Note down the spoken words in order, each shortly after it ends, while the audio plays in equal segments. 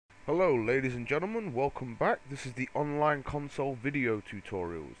Hello ladies and gentlemen, welcome back. This is the online console video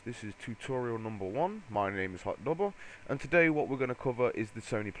tutorials. This is tutorial number 1. My name is Hot Dubber, and today what we're going to cover is the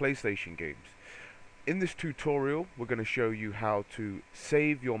Sony PlayStation games. In this tutorial we're going to show you how to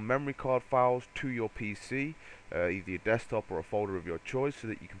save your memory card files to your PC, either your desktop or a folder of your choice, so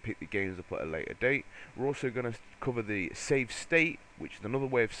that you can pick the games up at a later date. We're also going to cover the save state, which is another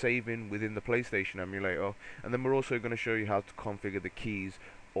way of saving within the PlayStation emulator, and then we're also going to show you how to configure the keys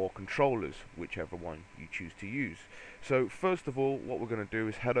or controllers, whichever one you choose to use. So first of all, what we're going to do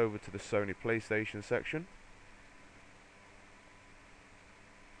is head over to the Sony PlayStation section.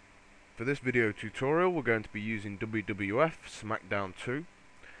 For this video tutorial we're going to be using WWF SmackDown 2.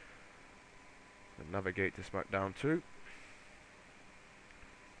 And navigate to SmackDown 2. You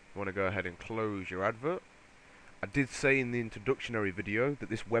want to go ahead and close your advert. I did say in the introductory video that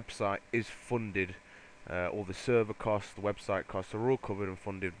this website is funded. All the server costs, the website costs are all covered and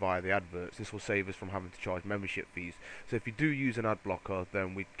funded via the adverts. This will save us from having to charge membership fees. So if you do use an ad blocker,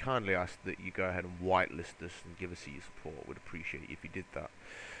 then we'd kindly ask that you go ahead and whitelist us and give us your support. We'd appreciate it if you did that.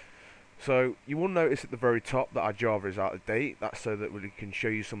 So you will notice at the very top that our Java is out of date. That's so that we can show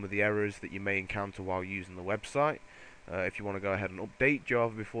you some of the errors that you may encounter while using the website. If you want to go ahead and update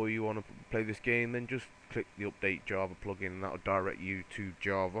Java before you want to play this game, then just click the update Java plugin and that will direct you to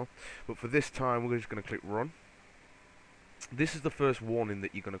Java. But for this time we're just going to click run. This is the first warning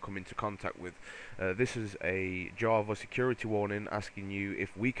that you're going to come into contact with. This is a Java security warning asking you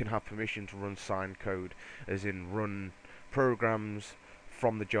if we can have permission to run signed code, as in run programs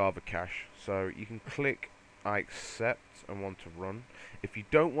from the Java cache. So you can click I accept and want to run. If you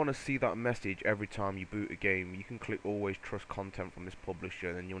don't want to see that message every time you boot a game, you can click always trust content from this publisher,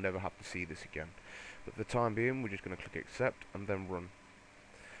 and then you'll never have to see this again. But for the time being, we're just going to click accept and then run.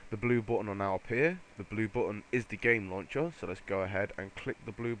 The blue button will now appear. The blue button is the game launcher, so let's go ahead and click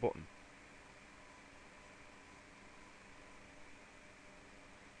the blue button.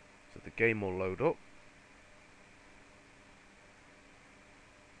 So the game will load up.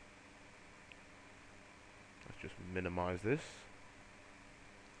 Just minimize this.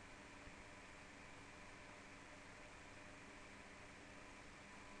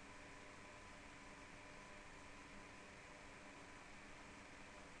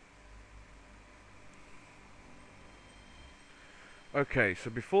 Okay, so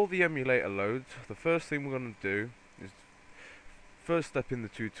before the emulator loads, the first thing we're going to do is, first step in the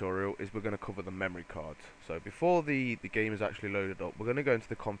tutorial is we're going to cover the memory cards. So before the game is actually loaded up, we're going to go into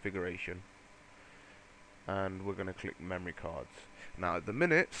the configuration and we're going to click memory cards. Now at the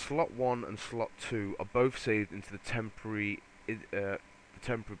minute, slot 1 and slot 2 are both saved into the temporary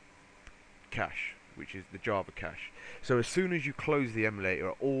cache, which is the Java cache. So as soon as you close the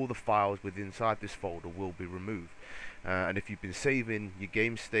emulator, all the files within inside this folder will be removed. And if you've been saving your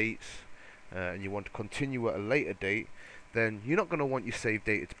game states and you want to continue at a later date, then you're not going to want your save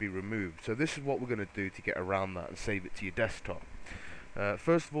data to be removed. So this is what we're going to do to get around that and save it to your desktop.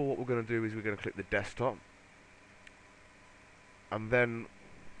 First of all, what we're going to do is we're going to click the desktop, and then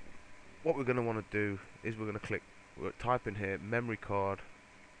what we're going to want to do is we're going to type in here memory card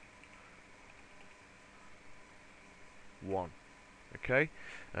 1. Okay,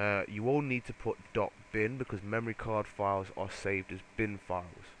 you all need to put .bin because memory card files are saved as bin files.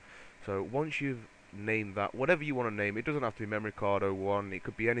 So once you've named that, whatever you want to name it, doesn't have to be memory card 01, it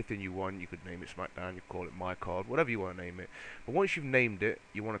could be anything you want. You could name it SmackDown, you call it my card, whatever you want to name it. But once you've named it,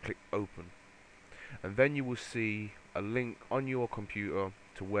 you want to click open, and then you will see a link on your computer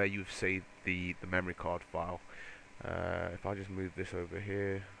to where you've saved the memory card file. If I just move this over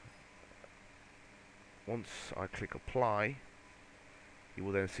here, once I click apply, you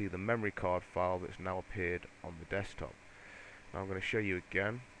will then see the memory card file that's now appeared on the desktop. Now I'm going to show you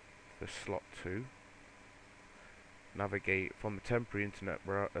again the slot 2. Navigate from the temporary internet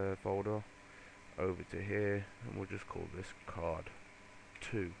folder over to here, and we'll just call this card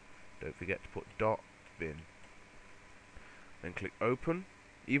 2. Don't forget to put .bin. Then click open.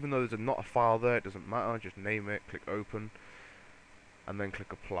 Even though there's not a file there, it doesn't matter, just name it, click open, and then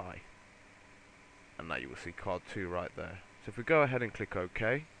click apply. And now you will see card 2 right there. So if we go ahead and click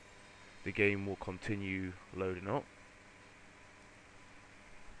OK, the game will continue loading up.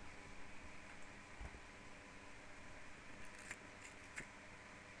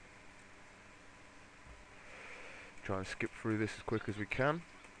 Try and skip through this as quick as we can.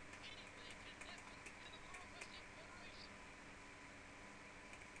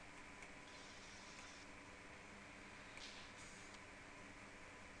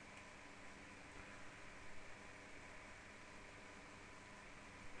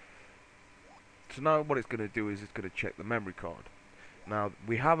 So now what it's going to do is it's going to check the memory card. Now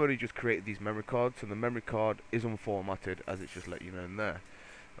we have only just created these memory cards, and the memory card is unformatted, as it's just let you know in there.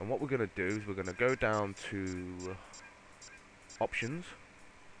 And what we're going to do is we're going to go down to options,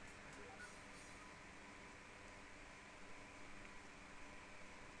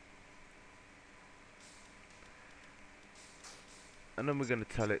 and then we're going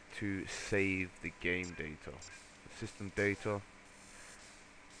to tell it to save the game data, system data,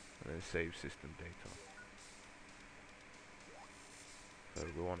 and then save system data. So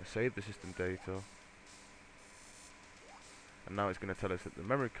we want to save the system data, and now it's going to tell us that the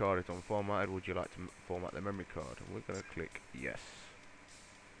memory card is unformatted. Would you like to format the memory card? And we're going to click yes.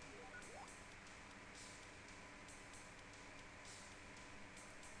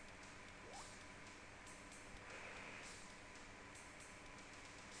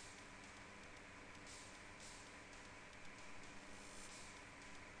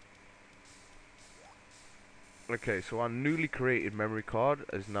 Okay, so our newly created memory card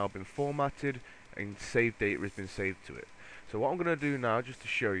has now been formatted and save data has been saved to it. So what I'm going to do now, just to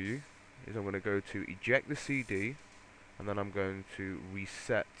show you, is I'm going to go to eject the CD, and then I'm going to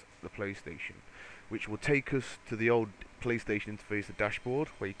reset the PlayStation, which will take us to the old PlayStation interface, the dashboard,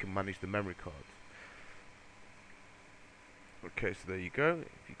 where you can manage the memory cards. Okay, so there you go.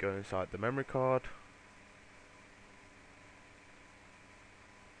 If you go inside the memory card,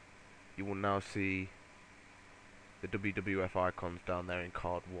 you will now see the WWF icons down there in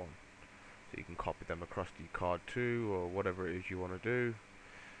card 1. So you can copy them across to card 2 or whatever it is you want to do.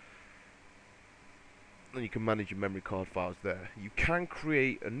 And you can manage your memory card files there. You can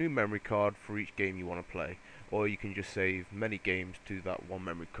create a new memory card for each game you want to play, or you can just save many games to that one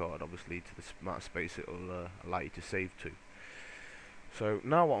memory card, obviously to the amount of space it will allow you to save to. So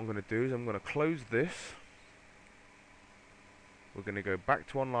now what I'm going to do is I'm going to close this. We're going to go back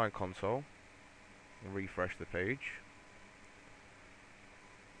to online console and refresh the page.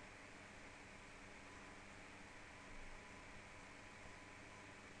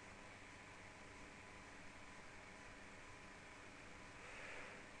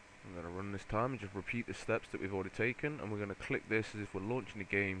 I'm going to run this time and just repeat the steps that we've already taken, and we're going to click this as if we're launching the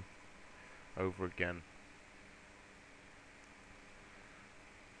game over again.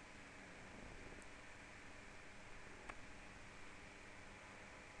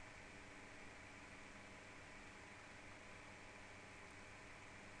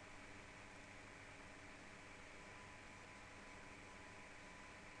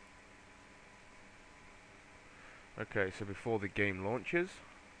 Okay, so before the game launches,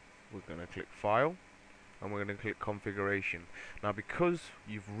 we're going to click File, and we're going to click Configuration. Now because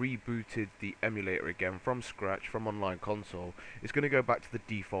you've rebooted the emulator again from scratch, from online console, it's going to go back to the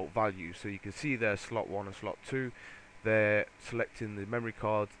default values. So you can see there slot 1 and slot 2, they're selecting the memory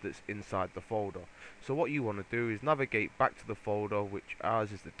cards that's inside the folder. So what you want to do is navigate back to the folder, which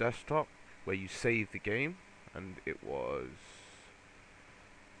ours is the desktop, where you save the game, and it was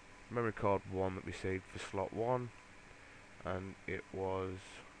memory card 1 that we saved for slot 1, and it was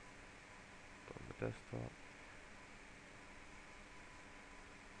on the desktop.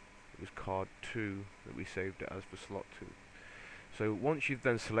 It was card 2 that we saved it as for slot 2. So once you've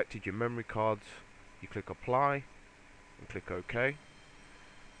then selected your memory cards, you click Apply and click OK.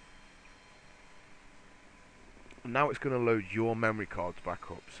 And now it's going to load your memory cards back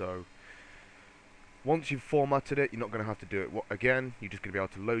up. So once you've formatted it, you're not going to have to do it again. You're just going to be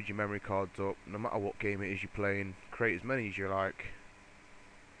able to load your memory cards up, no matter what game it is you're playing. Create as many as you like.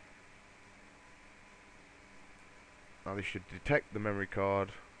 Now this should detect the memory card,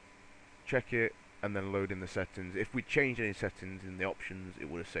 check it, and then load in the settings. If we changed any settings in the options, it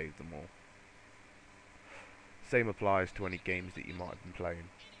would have saved them all. Same applies to any games that you might have been playing.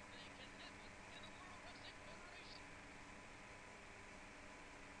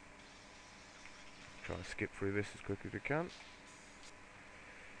 Try and skip through this as quick as we can.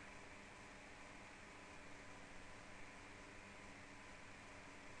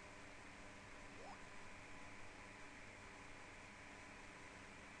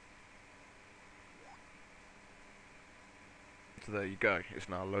 So there you go, it's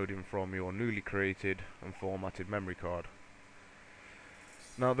now loading from your newly created and formatted memory card.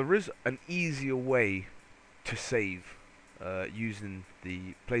 Now there is an easier way to save using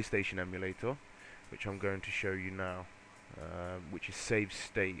the PlayStation emulator, which I'm going to show you now, which is save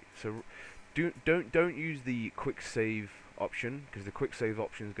state. So don't use the quick save option, because the quick save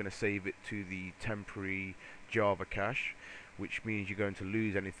option is going to save it to the temporary Java cache, which means you're going to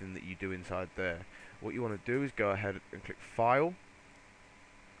lose anything that you do inside there. What you want to do is go ahead and click File,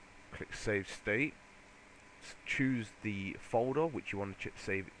 click Save State, choose the folder which you want to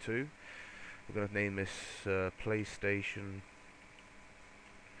save it to. We're going to name this PlayStation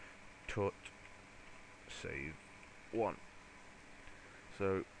tut save 1.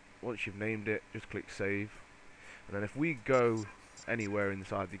 So once you've named it, just click save, and then if we go anywhere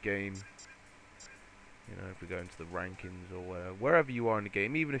inside the game, you know, if we go into the rankings or wherever you are in the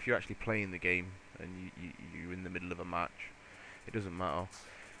game, even if you're actually playing the game and you're in the middle of a match, it doesn't matter.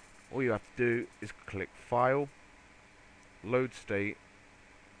 All you have to do is click File, Load State,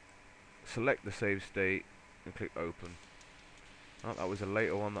 select the save state, and click Open. Oh, that was a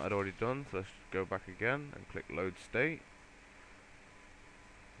later one that I'd already done, so let's go back again and click Load State.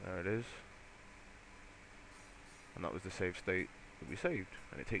 There it is. And that was the save state that we saved,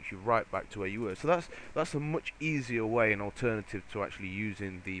 and it takes you right back to where you were. So that's a much easier way, an alternative to actually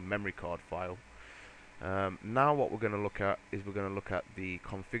using the memory card file. Now what we're going to look at is we're going to look at the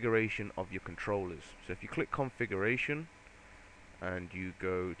configuration of your controllers. So if you click Configuration and you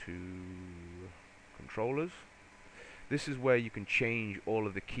go to Controllers, this is where you can change all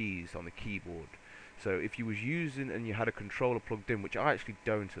of the keys on the keyboard. So if you was using and you had a controller plugged in, which I actually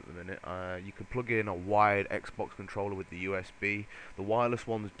don't at the minute, you could plug in a wired Xbox controller with the USB. The wireless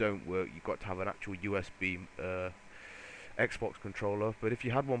ones don't work. You've got to have an actual USB Xbox controller. But if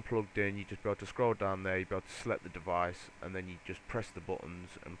you had one plugged in, you'd just be able to scroll down there, you'd be able to select the device, and then you just press the buttons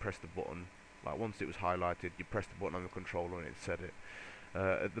and press the button. Like once it was highlighted, you press the button on the controller and it set it.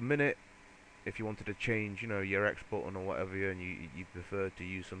 At the minute, if you wanted to change, you know, your X button or whatever, and you prefer to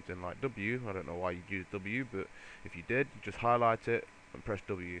use something like W, I don't know why you'd use W, but if you did, you just highlight it and press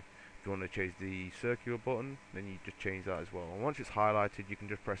W. If you want to change the circular button, then you just change that as well. And once it's highlighted, you can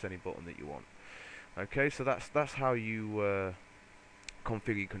just press any button that you want. Okay, so that's how you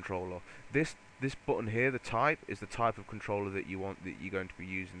configure your controller. This button here, the type, is the type of controller that you want, that you're going to be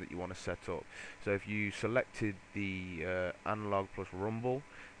using, that you want to set up. So if you selected the analog plus rumble,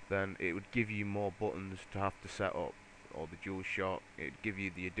 then it would give you more buttons to have to set up, or the dual shock. It'd give you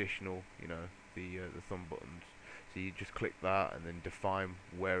the additional, you know, the thumb buttons. So you just click that and then define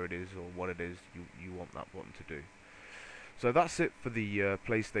where it is or what it is you want that button to do. So that's it for the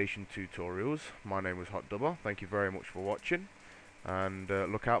PlayStation tutorials. My name was Hot Dubber. Thank you very much for watching, and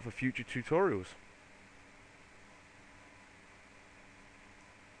look out for future tutorials.